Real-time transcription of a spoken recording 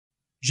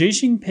Xi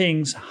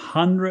Jinping's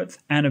 100th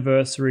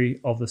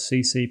anniversary of the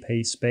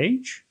CCP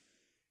speech.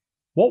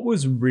 What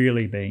was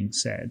really being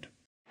said?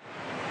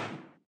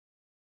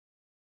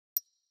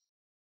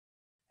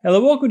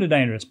 Hello, welcome to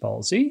Dangerous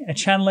Policy, a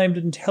channel aimed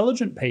at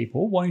intelligent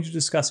people wanting to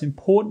discuss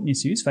important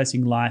issues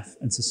facing life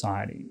and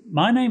society.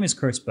 My name is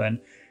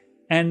Crispin,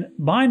 and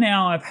by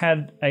now I've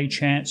had a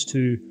chance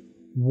to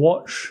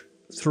watch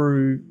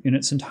through in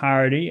its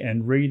entirety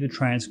and read the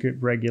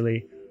transcript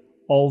regularly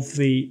of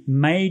the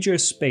major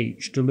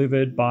speech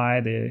delivered by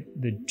the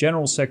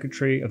General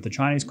Secretary of the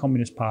Chinese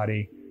Communist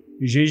Party,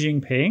 Xi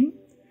Jinping,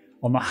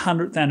 on the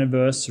 100th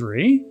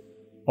anniversary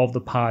of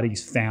the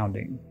party's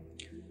founding.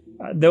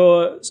 There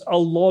was a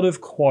lot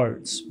of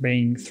quotes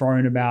being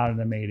thrown about in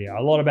the media,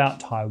 a lot about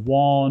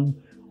Taiwan,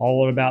 a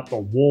lot about the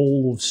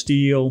wall of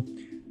steel,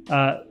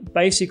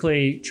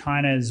 basically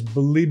China's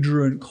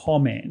belligerent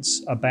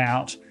comments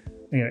about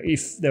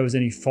if there was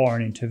any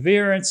foreign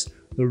interference,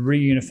 the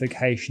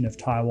reunification of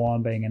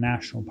Taiwan being a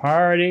national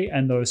priority,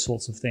 and those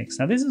sorts of things.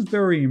 Now, this is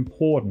very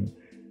important,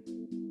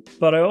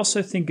 but I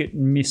also think it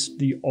missed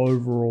the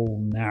overall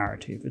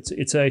narrative.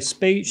 It's a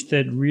speech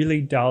that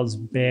really does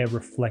bear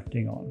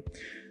reflecting on.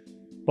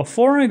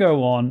 Before I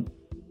go on,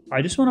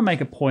 I just want to make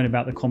a point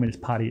about the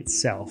Communist Party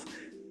itself.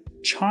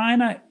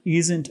 China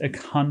isn't a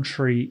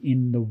country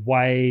in the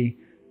way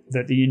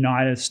that the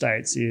United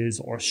States is,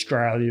 or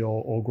Australia,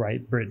 or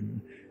Great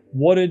Britain.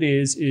 What it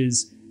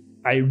is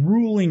a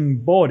ruling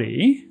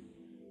body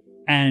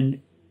and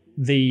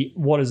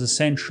what is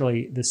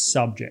essentially the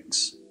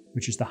subjects,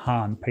 which is the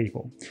Han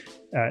people.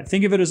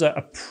 Think of it as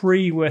a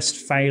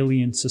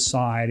pre-Westphalian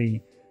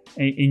society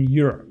in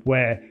Europe,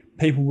 where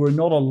people were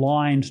not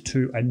aligned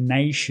to a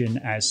nation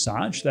as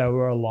such. They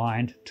were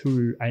aligned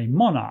to a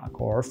monarch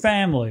or a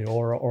family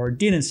or a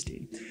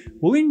dynasty.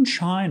 Well, in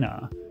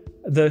China,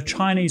 the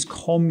Chinese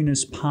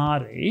Communist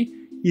Party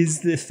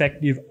is the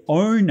effective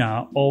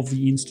owner of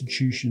the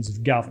institutions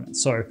of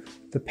governance. So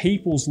the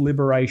People's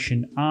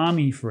Liberation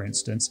Army, for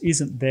instance,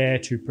 isn't there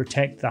to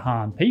protect the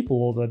Han people,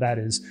 although that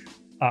is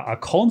a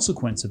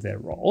consequence of their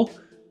role.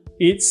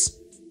 Its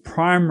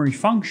primary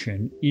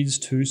function is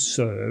to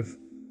serve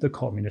the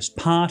Communist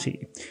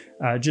Party.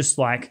 Just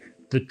like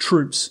the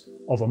troops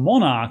of a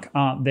monarch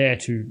aren't there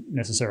to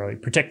necessarily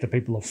protect the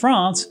people of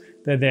France,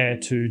 they're there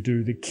to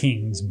do the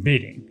king's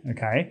bidding,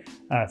 okay?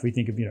 If we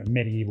think of,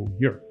 medieval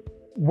Europe.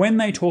 When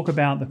they talk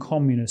about the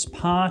Communist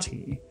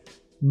Party,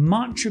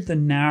 much of the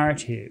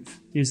narrative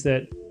is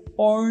that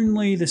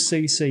only the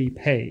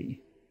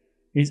CCP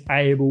is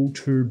able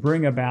to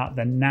bring about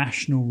the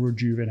national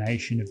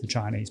rejuvenation of the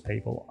Chinese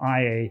people,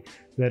 i.e.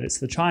 that it's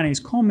the Chinese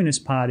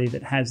Communist Party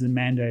that has the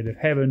mandate of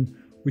heaven,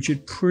 which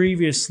had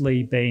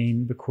previously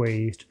been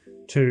bequeathed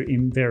to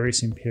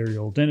various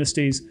imperial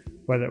dynasties,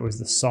 whether it was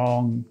the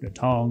Song, the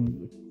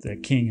Tang, the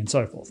Qing, and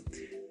so forth.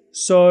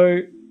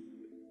 So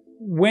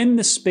when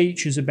the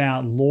speech is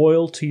about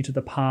loyalty to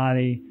the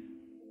party,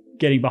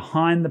 getting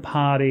behind the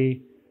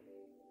party,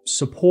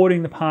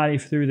 supporting the party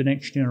through the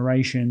next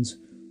generations,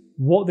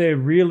 what they're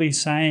really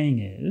saying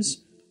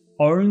is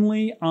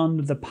only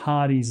under the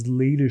party's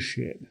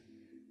leadership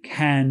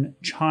can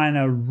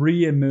China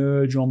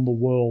re-emerge on the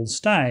world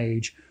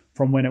stage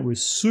from when it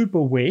was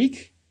super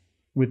weak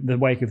with the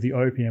wake of the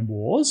Opium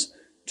Wars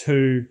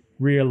to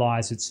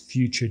realize its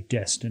future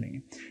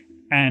destiny.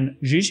 And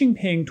Xi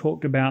Jinping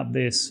talked about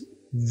this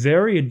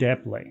very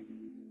adeptly.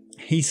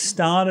 He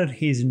started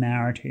his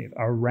narrative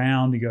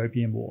around the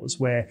Opium Wars,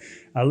 where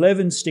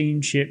 11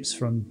 steamships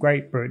from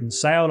Great Britain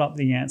sailed up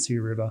the Yangtze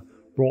River,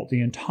 brought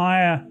the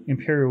entire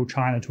imperial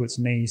China to its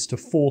knees to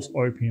force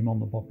opium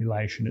on the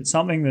population. It's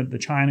something that the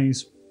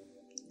Chinese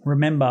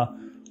remember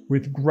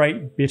with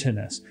great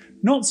bitterness.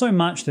 Not so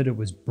much that it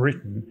was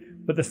Britain,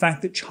 but the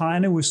fact that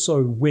China was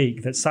so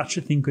weak that such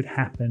a thing could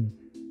happen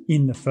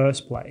in the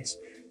first place.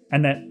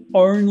 And that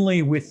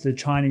only with the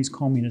Chinese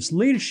communist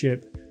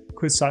leadership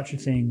could such a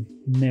thing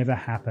never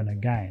happen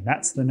again.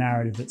 That's the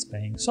narrative that's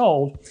being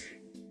sold.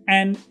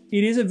 And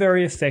it is a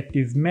very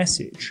effective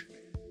message.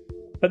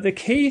 But the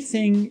key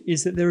thing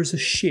is that there is a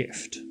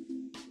shift.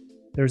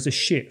 There is a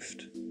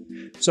shift.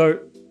 So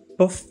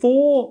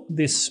before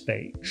this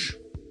speech,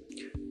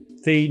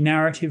 the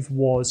narrative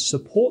was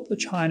support the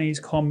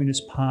Chinese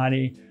Communist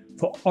Party,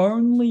 for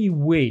only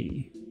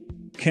we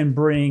can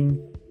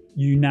bring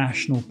you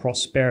national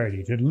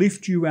prosperity, to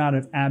lift you out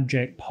of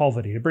abject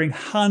poverty, to bring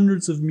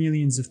hundreds of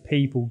millions of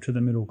people to the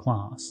middle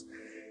class.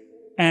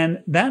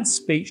 And that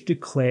speech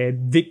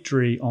declared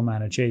victory on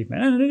that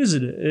achievement. And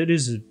it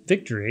is a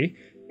victory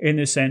in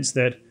the sense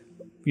that,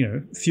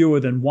 fewer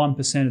than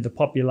 1% of the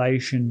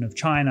population of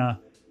China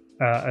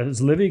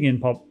is living in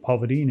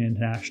poverty in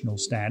international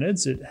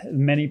standards.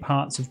 Many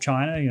parts of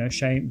China,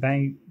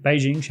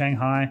 Beijing,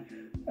 Shanghai,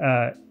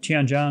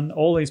 Tianjin,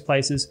 all these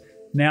places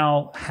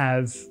now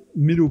have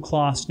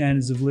middle-class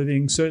standards of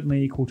living,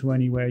 certainly equal to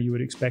anywhere you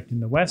would expect in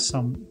the West,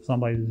 some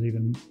places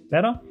even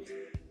better.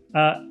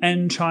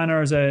 And China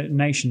as a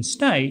nation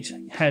state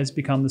has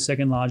become the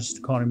second largest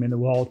economy in the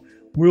world,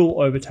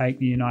 will overtake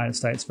the United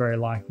States very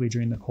likely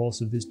during the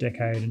course of this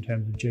decade in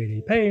terms of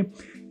GDP,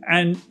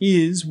 and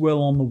is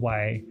well on the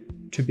way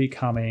to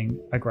becoming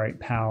a great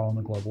power on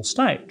the global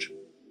stage.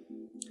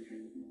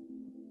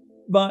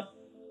 But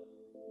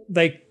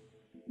they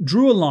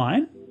drew a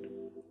line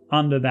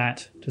under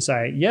that to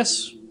say,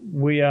 yes,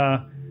 we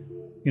are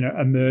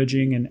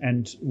emerging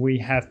and we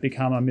have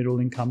become a middle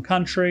income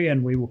country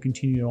and we will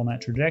continue on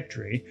that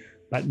trajectory.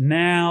 But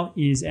now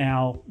is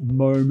our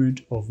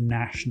moment of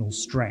national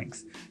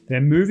strength.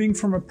 They're moving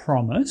from a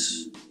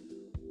promise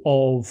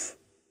of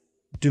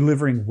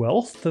delivering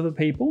wealth to the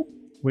people,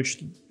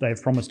 which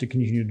they've promised to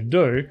continue to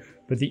do,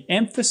 but the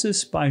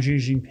emphasis by Xi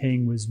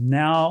Jinping was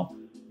now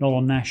not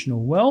on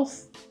national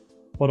wealth,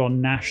 but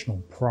on national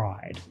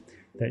pride.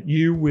 That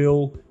you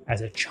will, as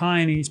a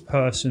Chinese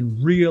person,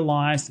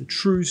 realize the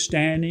true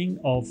standing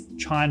of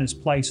China's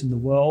place in the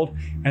world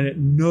and that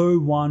no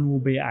one will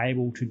be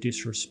able to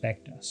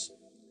disrespect us.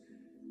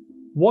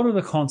 What are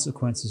the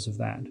consequences of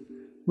that?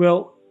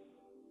 Well,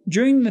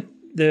 during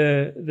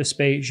the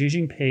speech, Xi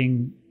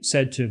Jinping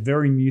said to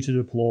very muted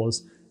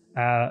applause,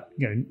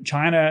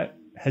 China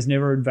has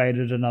never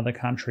invaded another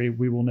country.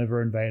 We will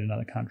never invade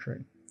another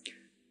country.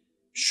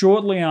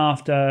 Shortly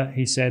after,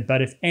 he said,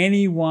 but if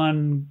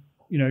anyone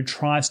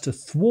tries to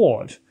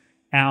thwart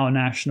our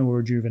national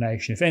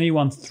rejuvenation, if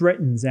anyone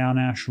threatens our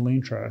national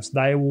interest,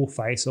 they will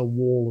face a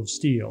wall of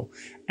steel.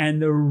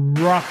 And the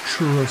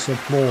rapturous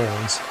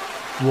applause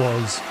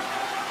was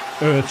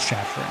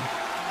earth-shattering.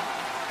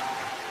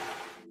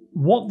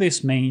 What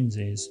this means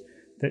is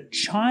that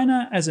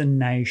China as a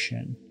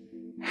nation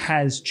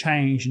has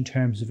changed in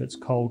terms of its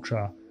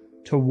culture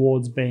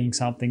towards being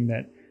something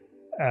that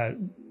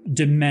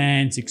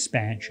demands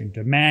expansion,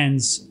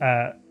 demands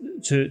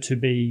to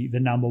be the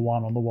number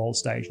one on the world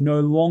stage. No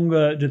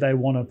longer do they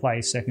want to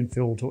play second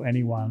fiddle to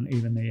anyone,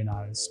 even the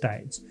United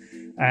States.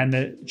 And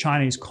the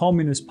Chinese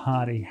Communist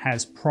Party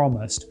has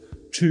promised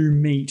to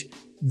meet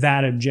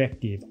that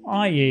objective,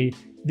 i.e.,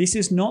 this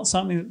is not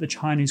something that the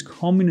Chinese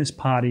Communist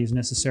Party is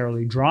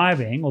necessarily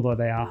driving, although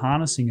they are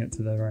harnessing it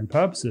for their own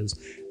purposes.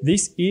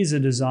 This is a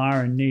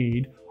desire and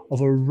need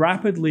of a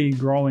rapidly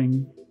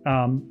growing,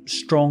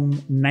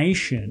 strong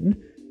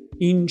nation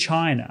in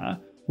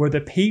China, where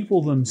the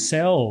people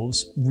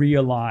themselves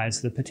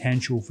realize the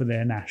potential for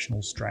their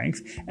national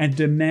strength and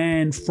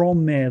demand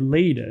from their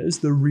leaders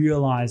the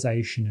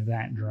realization of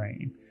that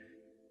dream.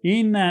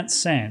 In that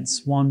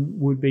sense, one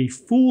would be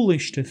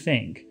foolish to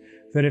think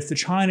that if the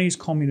Chinese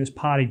Communist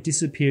Party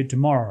disappeared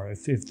tomorrow,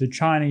 if the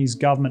Chinese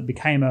government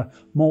became a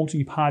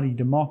multi-party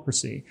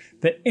democracy,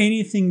 that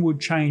anything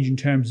would change in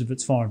terms of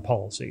its foreign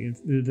policy.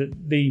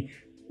 The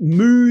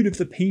mood of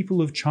the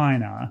people of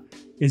China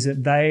is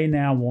that they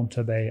now want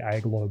to be a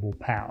global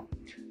power.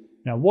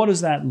 Now, what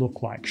does that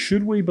look like?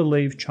 Should we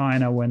believe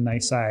China when they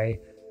say,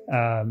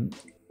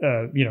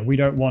 we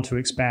don't want to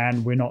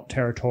expand, we're not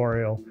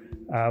territorial,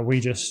 we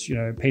just,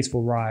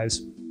 peaceful rise,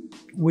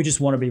 we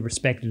just want to be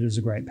respected as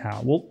a great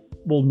power?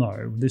 Well,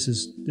 no, this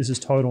is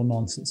total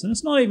nonsense. And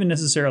it's not even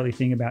necessarily a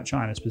thing about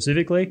China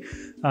specifically.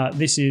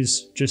 This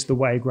is just the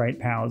way great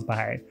powers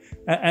behave.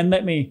 And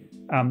let me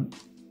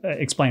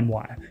explain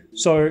why.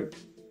 So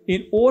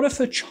in order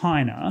for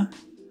China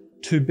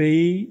to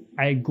be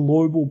a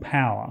global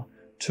power,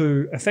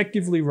 to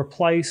effectively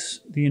replace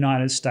the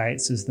United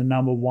States as the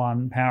number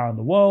one power in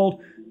the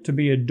world, to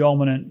be a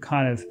dominant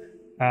kind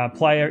of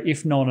player,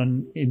 if not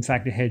in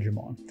fact a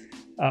hegemon,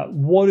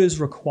 what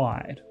is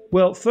required?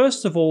 Well,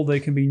 first of all,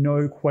 there can be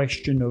no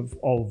question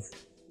of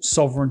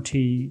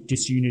sovereignty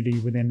disunity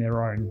within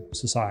their own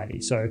society.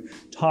 So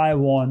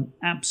Taiwan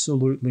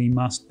absolutely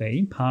must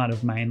be part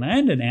of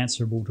mainland and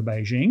answerable to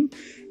Beijing,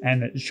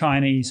 and that the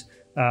Chinese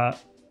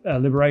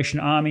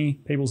Liberation Army,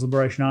 People's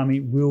Liberation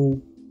Army,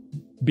 will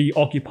be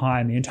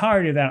occupying the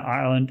entirety of that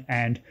island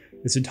and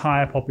its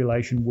entire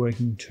population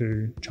working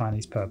to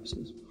Chinese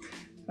purposes.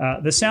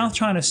 The South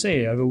China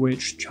Sea, over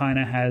which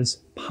China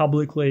has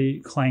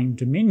publicly claimed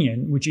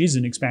dominion, which is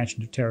an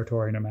expansion of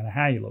territory no matter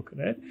how you look at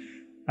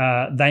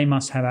it, they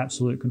must have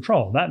absolute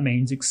control. That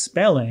means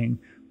expelling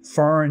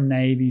foreign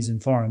navies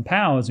and foreign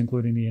powers,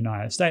 including the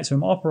United States,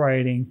 from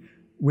operating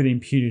with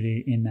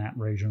impunity in that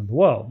region of the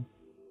world.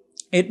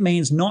 It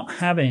means not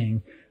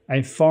having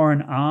a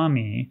foreign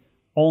army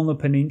on the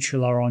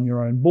peninsula or on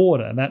your own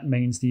border. That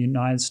means the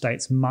United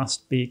States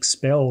must be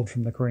expelled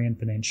from the Korean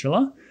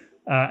peninsula,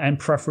 and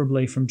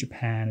preferably from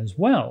Japan as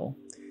well.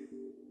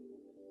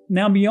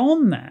 Now,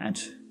 beyond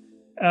that,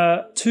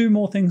 two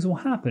more things will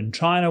happen.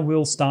 China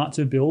will start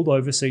to build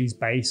overseas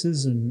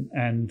bases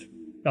and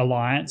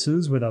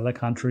alliances with other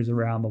countries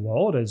around the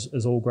world,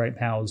 as all great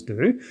powers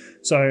do.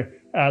 So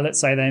let's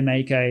say they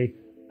make a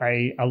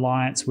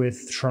alliance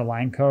with Sri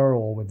Lanka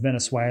or with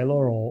Venezuela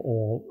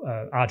or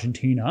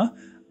Argentina,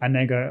 and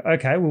they go,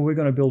 okay, well, we're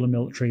going to build a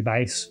military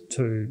base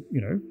to,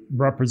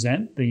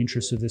 represent the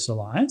interests of this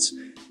alliance.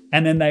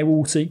 And then they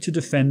will seek to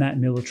defend that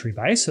military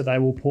base. So they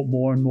will put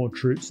more and more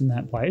troops in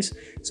that place.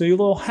 So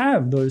you'll all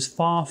have those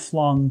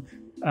far-flung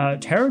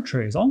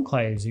territories,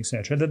 enclaves,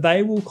 etc., that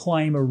they will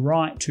claim a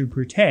right to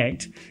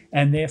protect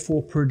and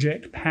therefore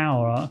project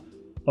power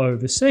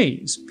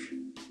overseas.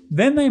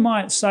 then they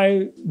might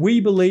say,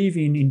 we believe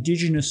in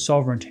indigenous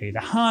sovereignty. The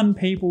Han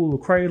people, the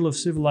cradle of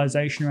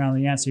civilization around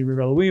the Yangtze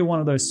River, we are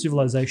one of those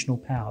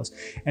civilizational powers.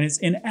 And it's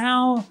in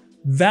our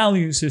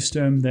value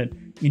system that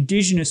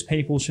indigenous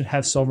people should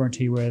have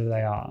sovereignty wherever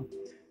they are.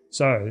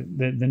 So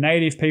the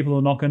native people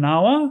of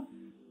Okinawa,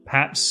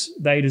 perhaps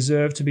they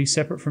deserve to be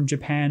separate from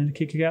Japan and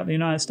kick out the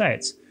United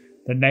States.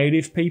 The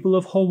native people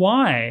of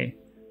Hawaii,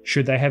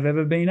 should they have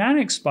ever been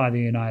annexed by the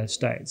United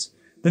States?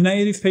 The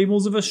native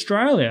peoples of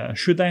Australia,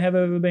 should they have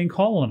ever been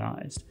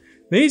colonized?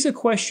 These are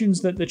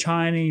questions that the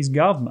Chinese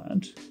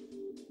government,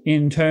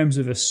 in terms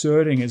of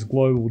asserting its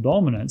global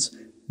dominance,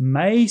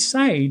 may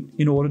say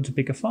in order to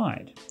pick a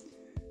fight.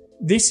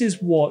 This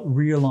is what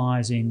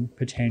realizing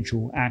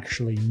potential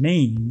actually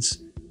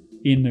means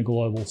in the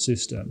global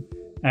system.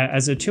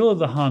 As Attila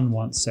the Hun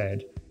once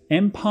said,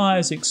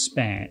 empires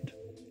expand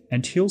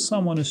until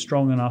someone is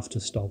strong enough to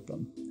stop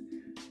them.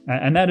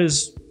 And that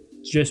is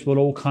just what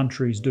all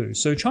countries do.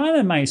 So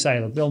China may say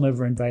that they'll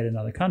never invade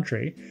another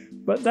country,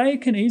 but they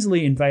can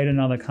easily invade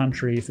another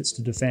country if it's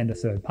to defend a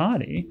third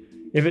party.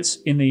 If it's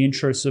in the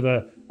interests of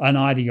an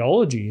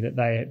ideology that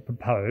they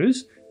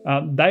propose,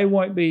 they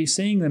won't be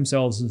seeing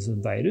themselves as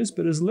invaders,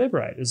 but as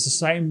liberators, the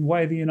same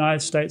way the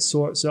United States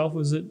saw itself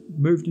as it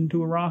moved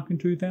into Iraq in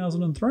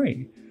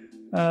 2003.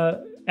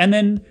 And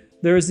then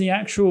there is the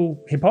actual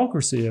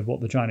hypocrisy of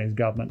what the Chinese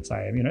government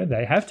say. You know,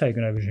 they have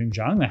taken over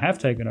Xinjiang, they have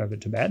taken over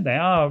Tibet, they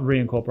are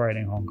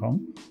reincorporating Hong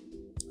Kong.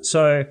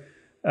 So,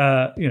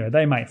 you know,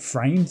 they may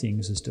frame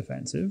things as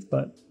defensive,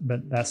 but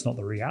that's not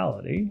the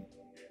reality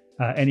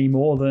any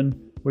more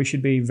than we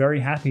should be very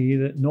happy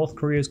that North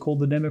Korea is called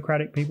the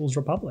Democratic People's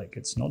Republic.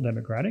 It's not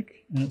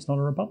democratic and it's not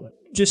a republic.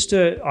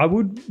 I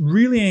would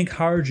really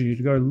encourage you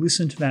to go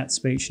listen to that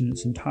speech in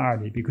its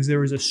entirety, because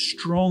there is a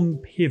strong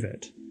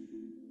pivot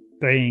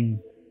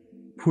being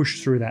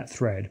pushed through that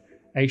thread,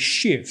 a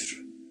shift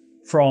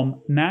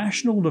from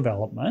national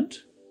development,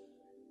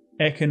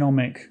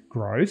 economic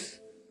growth,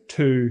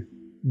 to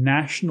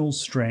national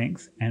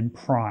strength and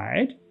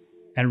pride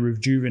and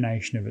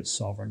rejuvenation of its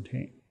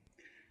sovereignty.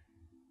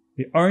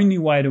 The only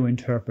way to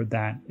interpret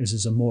that is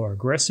as a more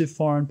aggressive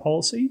foreign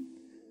policy,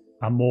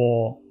 a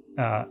more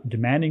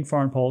demanding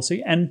foreign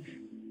policy, and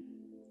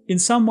in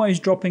some ways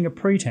dropping a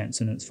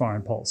pretense in its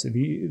foreign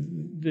policy.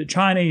 The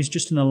Chinese,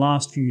 just in the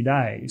last few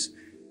days,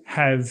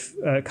 have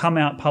come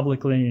out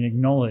publicly and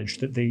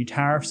acknowledged that the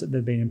tariffs that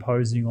they've been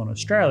imposing on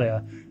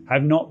Australia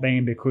have not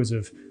been because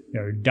of, you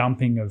know,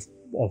 dumping of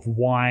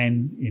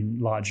wine in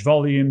large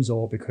volumes,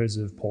 or because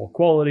of poor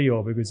quality,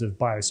 or because of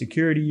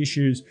biosecurity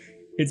issues.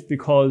 It's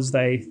because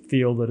they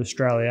feel that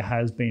Australia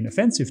has been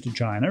offensive to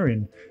China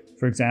in,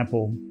 for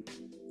example,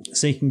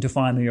 seeking to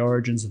find the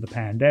origins of the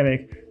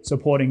pandemic,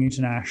 supporting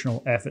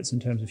international efforts in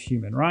terms of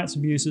human rights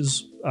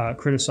abuses,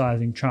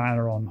 criticising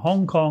China on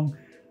Hong Kong.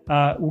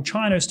 Well,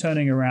 China's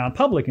turning around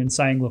public and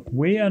saying, look,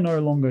 we are no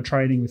longer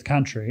trading with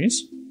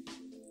countries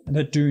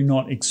that do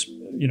not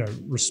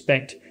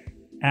respect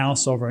our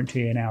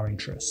sovereignty and our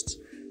interests.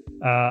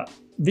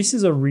 This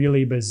is a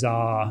really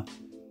bizarre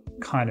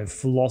kind of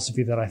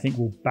philosophy that I think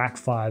will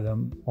backfire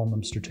on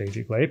them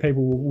strategically.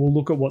 People will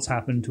look at what's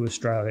happened to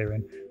Australia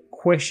and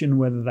question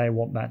whether they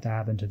want that to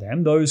happen to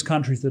them. Those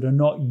countries that are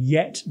not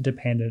yet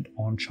dependent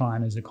on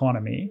China's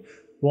economy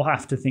will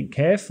have to think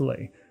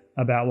carefully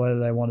about whether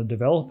they want to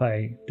develop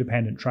a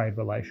dependent trade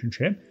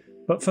relationship.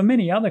 But for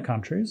many other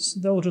countries,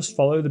 they'll just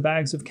follow the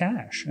bags of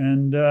cash.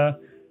 And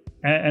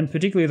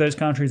particularly those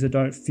countries that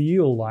don't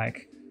feel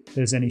like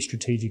there's any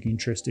strategic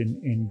interest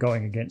in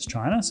going against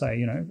China, say,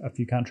 you know, a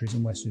few countries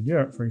in Western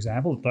Europe, for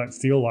example, don't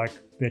feel like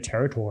their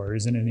territory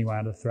is in any way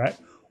under threat,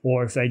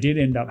 or if they did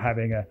end up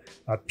having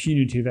a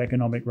punitive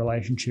economic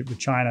relationship with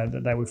China,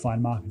 that they would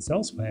find markets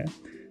elsewhere.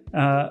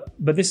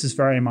 But this is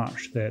very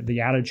much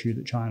the attitude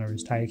that China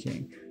is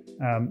taking.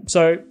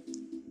 So,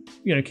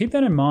 you know, keep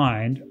that in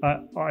mind.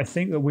 I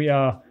think that we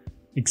are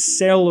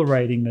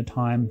accelerating the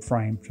time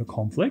frame for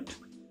conflict,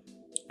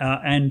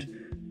 and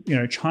you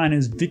know,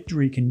 China's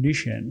victory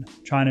condition,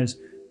 China's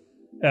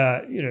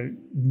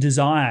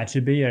desire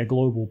to be a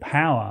global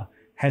power,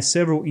 has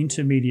several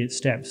intermediate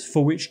steps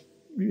for which,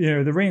 you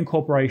know, the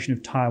reincorporation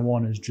of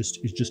Taiwan is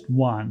just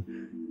one.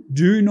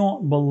 Do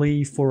not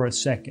believe for a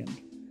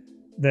second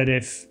that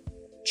if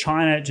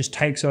China just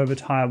takes over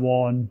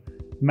Taiwan,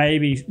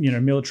 maybe, you know,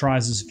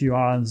 militarizes a few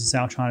islands in the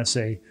South China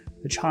Sea,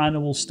 that China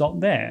will stop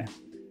there.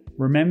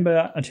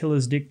 Remember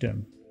Attila's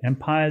dictum: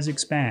 empires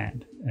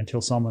expand until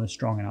someone is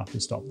strong enough to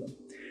stop them.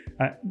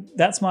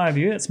 That's my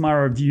view. That's my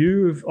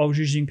review of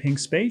Xi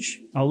Jinping's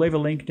speech. I'll leave a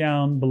link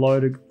down below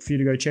for you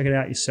to go check it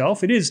out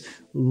yourself. It is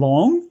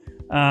long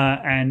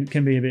and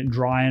can be a bit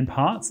dry in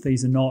parts.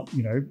 These are not,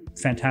 you know,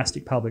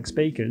 fantastic public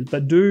speakers,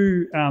 but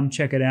do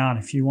check it out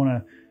if you want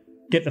to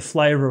get the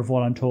flavor of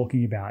what I'm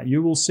talking about.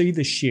 You will see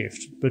the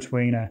shift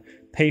between a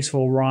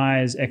peaceful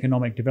rise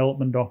economic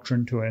development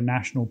doctrine to a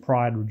national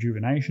pride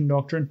rejuvenation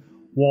doctrine,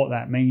 what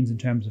that means in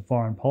terms of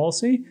foreign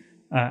policy,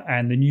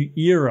 and the new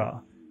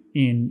era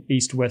in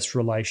East-West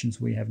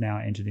relations we have now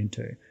entered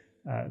into.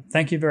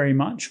 Thank you very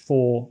much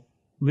for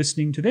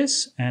listening to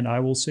this, and I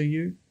will see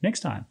you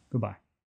next time. Goodbye.